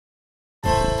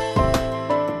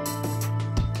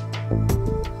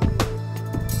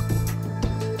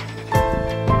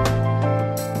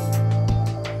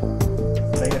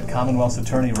Commonwealth's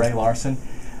Attorney Ray Larson.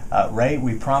 Ray,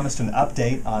 we promised an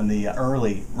update on the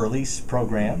early release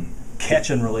program, catch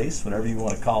and release, whatever you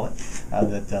want to call it,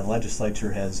 that the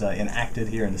legislature has enacted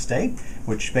here in the state,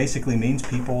 which basically means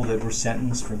people that were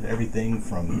sentenced for everything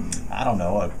from, I don't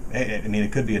know, I mean,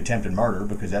 it could be attempted murder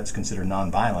because that's considered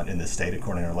nonviolent in this state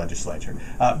according to our legislature.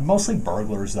 Mostly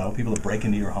burglars, though, people that break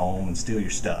into your home and steal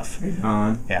your stuff. Hey,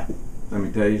 Don. Yeah. Let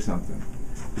me tell you something.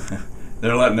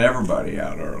 They're letting everybody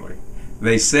out early.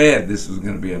 They said this was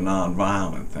going to be a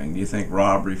nonviolent thing. Do you think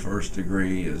robbery first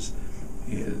degree is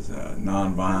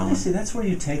nonviolent? See, that's where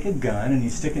you take a gun and you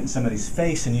stick it in somebody's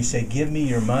face and you say, "Give me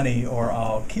your money or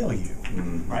I'll kill you."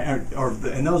 Mm-hmm. Right?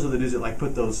 And those are the dudes that like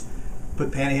put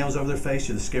pantyhose over their face.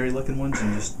 You're the scary-looking ones,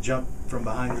 and just jump from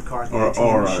behind your car.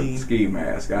 Or a ski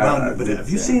mask. Well, but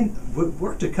have you seen? We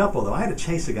worked a couple though. I had to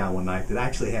chase a guy one night that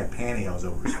actually had pantyhose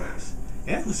over his face.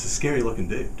 And it was a scary-looking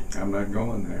dude. I'm not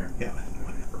going there. Yeah.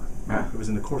 It was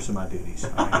in the course of my duties.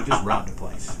 He just robbed a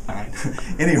place. All right.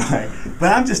 Anyway,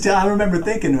 but I remember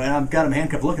thinking when I've got him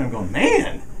handcuffed, looking, I'm going,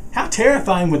 man, how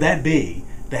terrifying would that be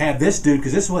to have this dude?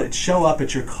 Because this would show up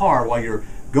at your car while you're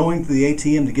going to the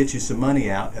ATM to get you some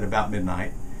money out at about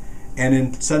midnight, and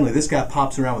then suddenly this guy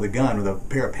pops around with a gun with a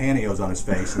pair of pantyhose on his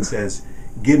face and says,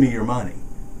 "Give me your money."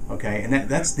 Okay, and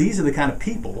these are the kind of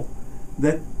people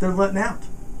that they're letting out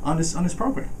on this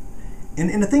program.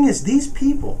 And the thing is, these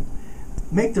people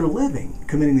make their living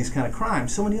committing these kind of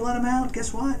crimes. So when you let them out,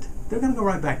 guess what? They're going to go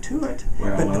right back to it.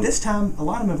 Well, but this time, a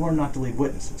lot of them have learned not to leave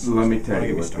witnesses. Let me tell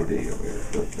you what the deal is.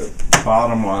 The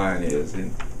bottom line is,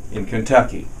 in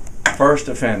Kentucky, first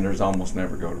offenders almost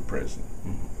never go to prison.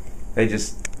 They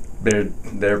just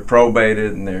they're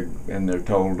probated and they're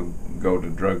told to go to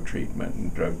drug treatment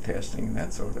and drug testing and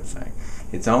that sort of thing.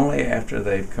 It's only after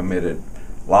they've committed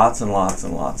lots and lots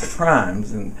and lots of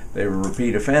crimes and they were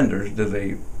repeat offenders do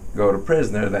they go to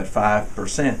prison. They're that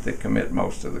 5% that commit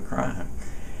most of the crime.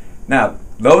 Now,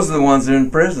 those are the ones that are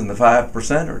in prison, the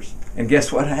 5%ers. And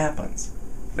guess what happens?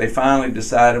 They finally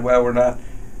decided, well, we're not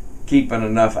keeping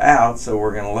enough out, so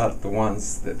we're going to let the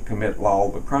ones that commit all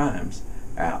the crimes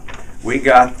out. We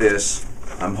got this,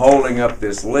 I'm holding up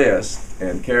this list,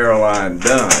 and Caroline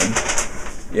Dunn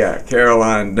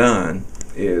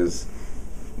is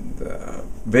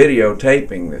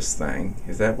videotaping this thing.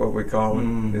 Is that what we call it?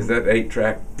 Mm. Is that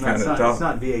 8-track kind of talk? It's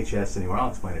not VHS anymore. I'll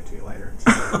explain it to you later.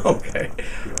 Okay.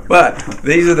 But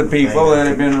these are the people that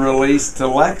have been released to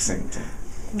Lexington.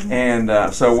 And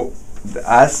so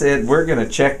I said, we're going to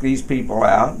check these people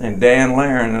out. And Dan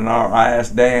Laren, and I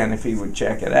asked Dan if he would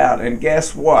check it out. And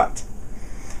guess what?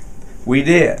 We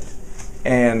did.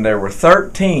 And there were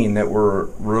 13 that were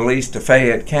released to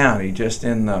Fayette County just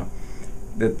in the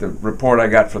report I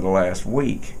got for the last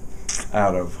week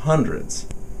out of hundreds.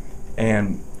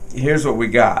 And here's what we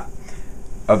got.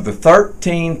 Of the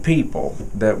 13 people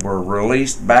that were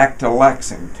released back to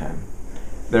Lexington,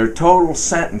 their total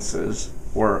sentences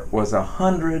was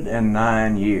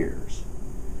 109 years.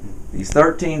 These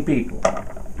 13 people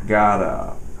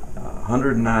got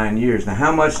 109 years. Now,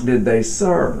 how much did they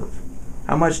serve?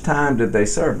 How much time did they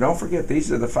serve? Don't forget,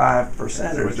 these are the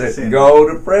 5%ers that go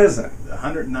to prison.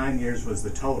 109 years was the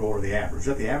total or the average. Is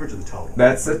that the average or the total?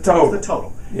 That's the total. That's the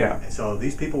total. Yeah. So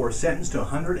these people were sentenced to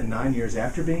 109 years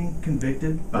after being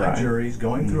convicted by juries,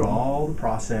 going through all the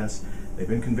process. They've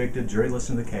been convicted, jury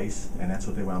listened to the case, and that's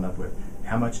what they wound up with.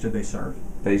 How much did they serve?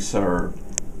 They served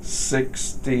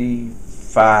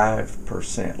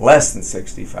 65%, less than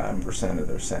 65% of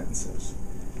their sentences.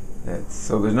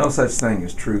 So there's no such thing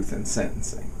as truth in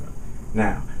sentencing.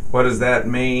 Now, what does that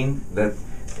mean?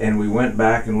 And we went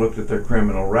back and looked at their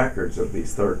criminal records of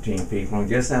these 13 people, and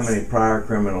guess how many prior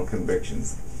criminal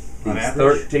convictions? These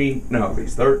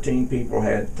 13 people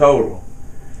had total.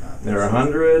 There are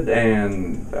 100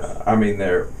 and,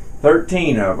 there are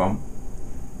 13 of them.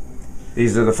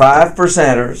 These are the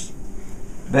 5%ers.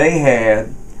 They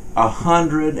had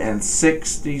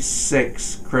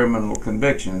 166 criminal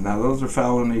convictions. Now, those are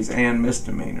felonies and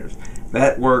misdemeanors.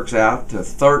 That works out to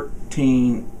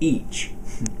 13 each.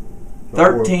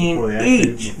 13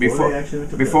 each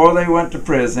before they went to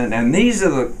prison. And these are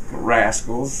the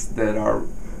rascals that our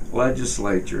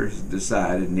legislatures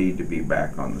decided need to be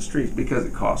back on the streets because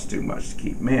it costs too much to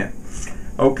keep them in.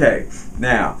 Okay,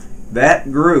 now,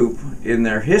 that group in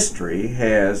their history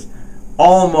has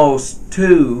almost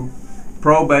 2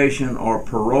 probation or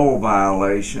parole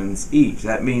violations each.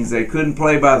 That means they couldn't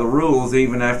play by the rules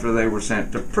even after they were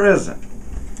sent to prison.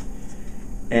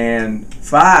 And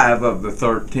 5 of the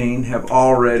 13 have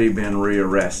already been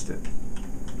rearrested.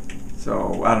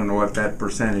 So I don't know what that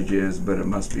percentage is, but it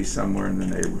must be somewhere in the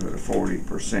neighborhood of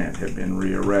 40% have been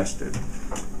rearrested.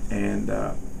 And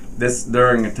this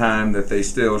during a time that they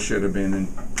still should have been in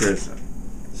prison.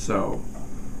 So,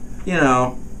 you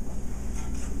know,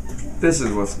 this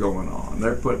is what's going on.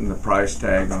 They're putting the price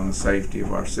tag on the safety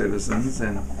of our citizens,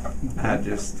 and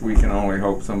we can only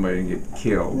hope somebody can get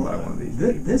killed by one of these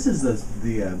people. This is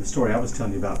the story I was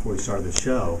telling you about before we started the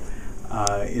show.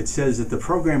 It says that the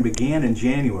program began in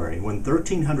January when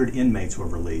 1,300 inmates were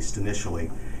released initially,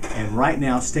 and right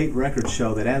now state records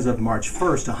show that as of March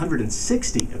 1st,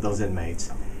 160 of those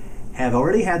inmates have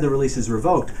already had their releases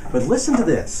revoked. But listen to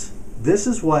this. This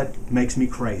is what makes me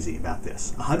crazy about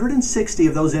this. 160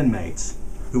 of those inmates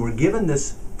who were given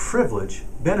this privilege,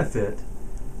 benefit,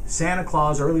 Santa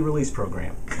Claus early release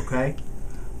program, okay?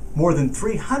 More than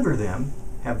 300 of them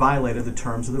have violated the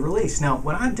terms of the release. Now,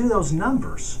 when I do those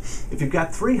numbers, if you've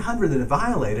got 300 that have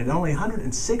violated and only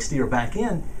 160 are back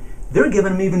in, they're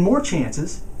giving them even more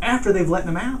chances after they've let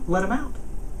them out.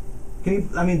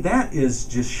 I mean, that is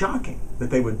just shocking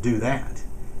that they would do that.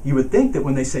 You would think that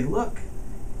when they say, look,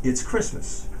 it's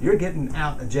Christmas, you're getting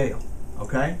out of jail,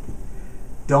 okay?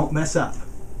 Don't mess up.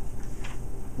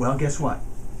 Well, guess what?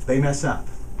 They mess up,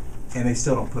 and they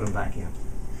still don't put them back in.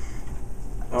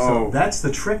 So that's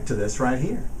the trick to this right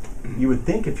here. You would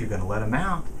think if you're going to let them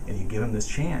out and you give them this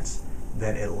chance,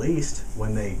 that at least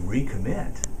when they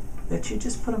recommit, that you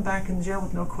just put them back in jail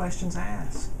with no questions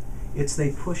asked. It's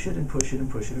they push it and push it and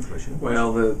push it and push it. And push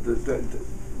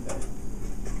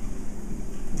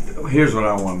well, here's what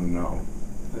I want to know.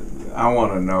 I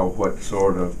want to know what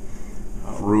sort of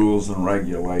rules and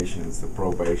regulations the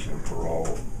probation and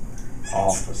parole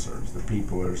officers, the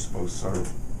people that are supposed to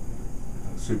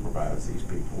supervise these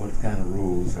people, what kind of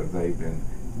rules have they been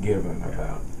given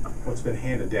about what's been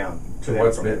handed down to them?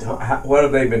 What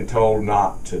have they been told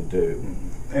not to do?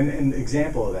 Mm-hmm. And an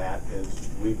example of that is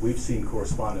we've seen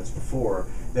correspondence before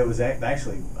that was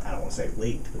actually, I don't want to say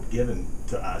leaked, but given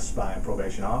to us by a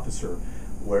probation officer,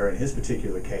 where in his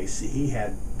particular case he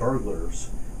had burglars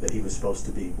that he was supposed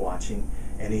to be watching,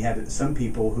 and he had some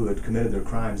people who had committed their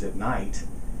crimes at night.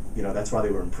 You know, that's why they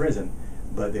were in prison,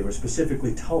 but they were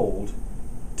specifically told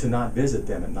to not visit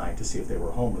them at night to see if they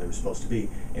were home where they were supposed to be.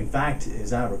 In fact,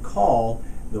 as I recall,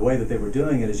 the way that they were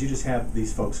doing it is you just have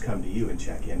these folks come to you and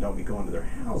check in, don't be going to their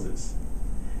houses.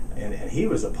 And he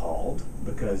was appalled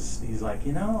because he's like,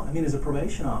 you know, I mean, as a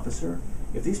probation officer,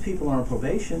 if these people are on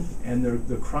probation and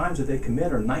the crimes that they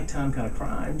commit are nighttime kind of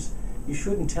crimes, you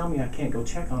shouldn't tell me I can't go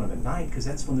check on them at night, because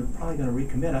that's when they're probably going to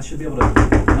recommit. I should be able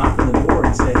to knock on the door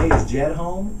and say, hey, is Jed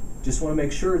home? Just want to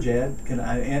make sure, Jed.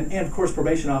 And of course,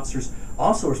 probation officers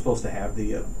also are supposed to have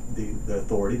the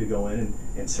authority to go in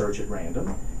and search at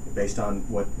random based on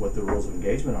what the rules of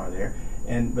engagement are there.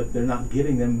 But they're not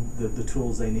giving them the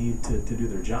tools they need to do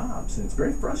their jobs, and it's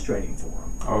very frustrating for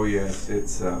them. Oh yes,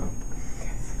 it's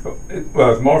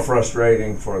more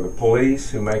frustrating for the police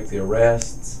who make the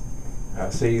arrests. I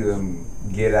see them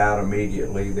get out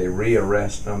immediately. They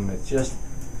rearrest them.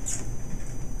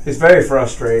 It's very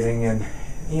frustrating, and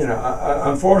you know,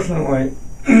 unfortunately,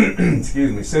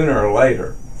 excuse me, sooner or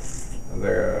later,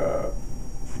 the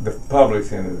public's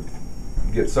going to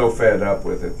get so fed up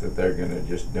with it that they're going to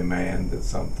just demand that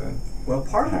something. Well,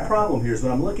 part of the problem here is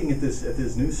when I'm looking at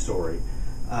this news story,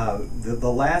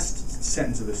 the last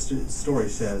sentence of the story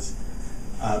says,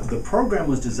 the program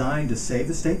was designed to save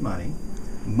the state money.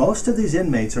 Most of these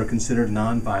inmates are considered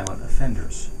nonviolent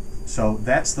offenders. So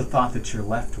that's the thought that you're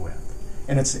left with.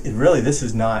 And this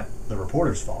is not the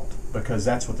reporter's fault, because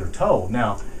that's what they're told.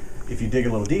 Now, if you dig a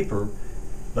little deeper,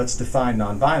 let's define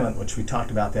nonviolent, which we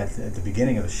talked about that at the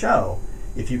beginning of the show.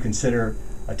 If you consider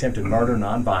attempted murder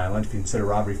nonviolent, if you consider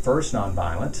robbery first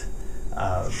nonviolent,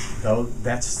 though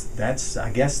that's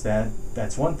I guess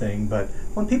that's one thing. But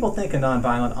when people think of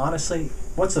nonviolent, honestly,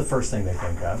 what's the first thing they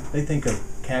think of? They think of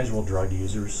casual drug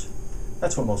users.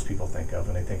 That's what most people think of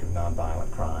when they think of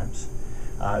nonviolent crimes.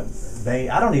 I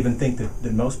don't even think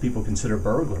that most people consider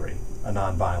burglary a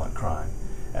nonviolent crime.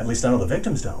 At least I know the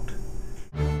victims don't.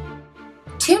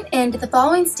 Tune in to the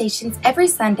following stations every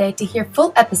Sunday to hear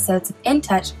full episodes of In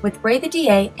Touch with Ray the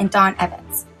DA and Don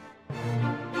Evans.